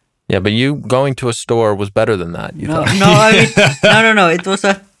 highlight. Yeah, but you going to a store was better than that. You No, thought no, I mean, no. It was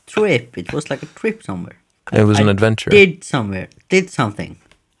a trip. It was like a trip somewhere. it was an I adventure. Did something.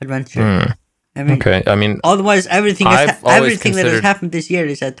 Adventure. I mean, Okay, I mean, otherwise everything I've always everything that has considered- happened this year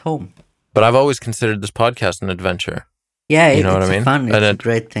is at home. but I've always considered this podcast an adventure, Yeah, You know what it's I mean? fun. It's And a it-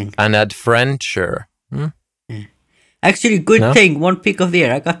 great thing. an adventure. Actually, good No? thing. One peak of the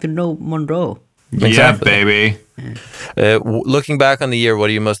year, I got to know Monroe. Yeah, Exactly. baby. Looking back on the year, what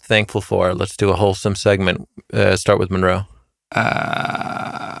are you most thankful for? Let's do a wholesome segment. Start with Monroe.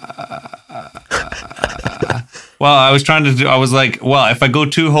 Well, I was trying to do, I was like, well, if I go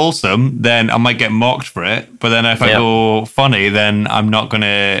too wholesome, then I might get mocked for it. But then if I Yeah. go funny, then I'm not going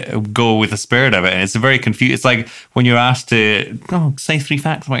to go with the spirit of it. And it's a very confused. It's like when you're asked to, say 3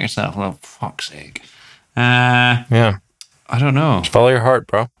 facts about yourself. Well, fuck's sake. Yeah, I don't know. follow your heart,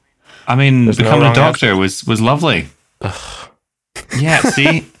 bro. I mean, There's no becoming wrong a doctor was lovely. Yeah,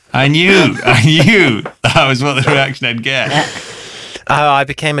 see? I knew that was what the reaction I'd get. Oh, I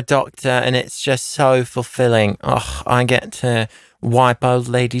became a doctor, and it's just so fulfilling. Oh, I get to wipe old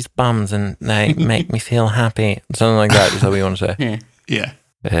ladies' bums, and they make me feel happy. Something like that. Is that what you want to say? Yeah.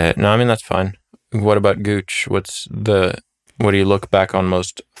 Yeah. No, I mean that's fine. What about Gooch? What do you look back on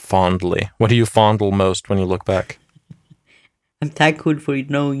most fondly? What do you fondle most when you look back? I'm thankful for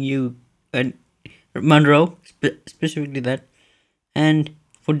knowing you and Monroe, specifically that, and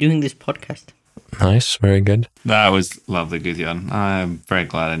for doing this podcast. Nice, very good. That was lovely, Gudjon. I'm very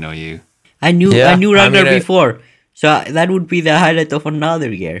glad I know you. I knew Yeah, Ragnar I mean, before, so that would be the highlight of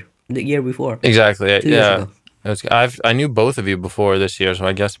another year, the year before. Exactly. 2 years Yeah. ago. I knew both of you before this year, so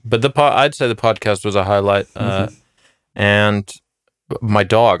I guess. But I'd say the podcast was a highlight. And my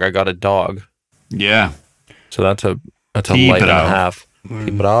dog, I got a dog, Yeah. so that's a Keep light it and a out. half.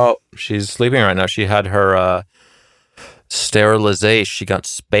 Keep it out. She's sleeping right now. She had her sterilization. She got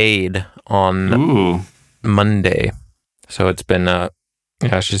spayed on Ooh. Monday, so it's been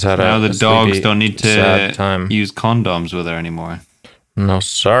she's had Now a the a dogs sleepy, don't need sad to time. use condoms with her anymore. No,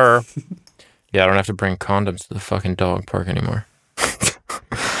 sir. Yeah, I don't have to bring condoms to the fucking dog park anymore.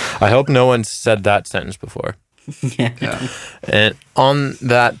 I hope no one said that sentence before. Yeah. Yeah. And on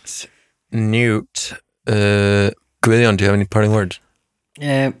that note, Gwillion, do you have any parting words?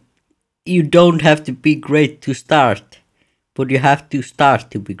 You don't have to be great to start, but you have to start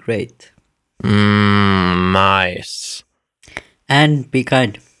to be great. Nice. And be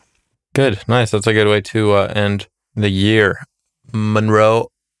kind. Good. Nice. That's a good way to end the year. Monroe,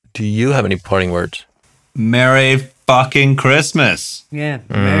 do you have any parting words? Merry fucking Christmas. Yeah.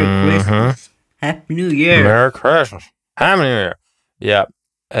 Merry Christmas. Happy New Year. Merry Christmas. Happy New Year. Yeah.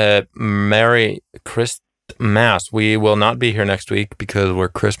 Merry Christmas. We will not be here next week because we're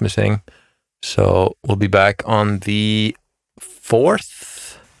Christmasing. So we'll be back on the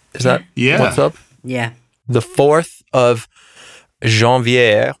 4th. Is that Yeah. what's up? Yeah. The 4th of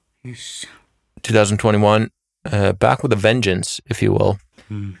Janvier, Yes. 2021. Back with a vengeance, if you will.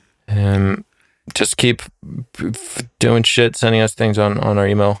 Just keep doing shit, sending us things on our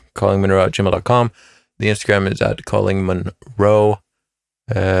email, callingmonroe@gmail.com. The Instagram is at callingmonroe.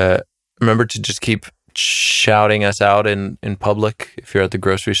 Remember to just keep shouting us out in public if you're at the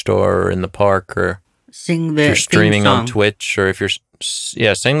grocery store or in the park, or Sing the if you're streaming theme on song. Twitch, or if you're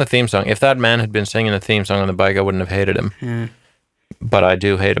sing the theme song. If that man had been singing the theme song on the bike, I wouldn't have hated him. Yeah. But I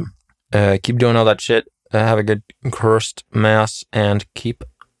do hate him. Keep doing all that shit. Have a good Christmas and keep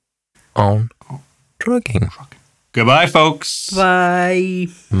on trucking. Goodbye, folks. Bye.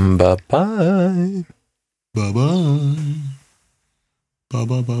 Bye-bye. Bye-bye.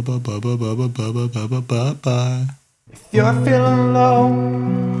 Bye-bye, bye-bye, bye-bye, bye-bye, bye-bye, bye-bye, bye-bye. If you're feeling low,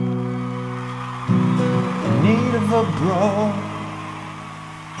 in need of a bro,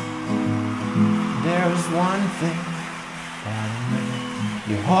 there's one thing that I know.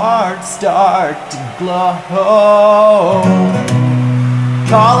 your heart start to glow.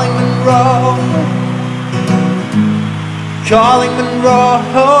 Calling Monroe, calling Monroe,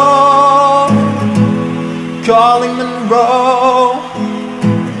 calling Monroe,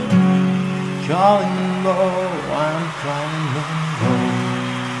 calling Monroe.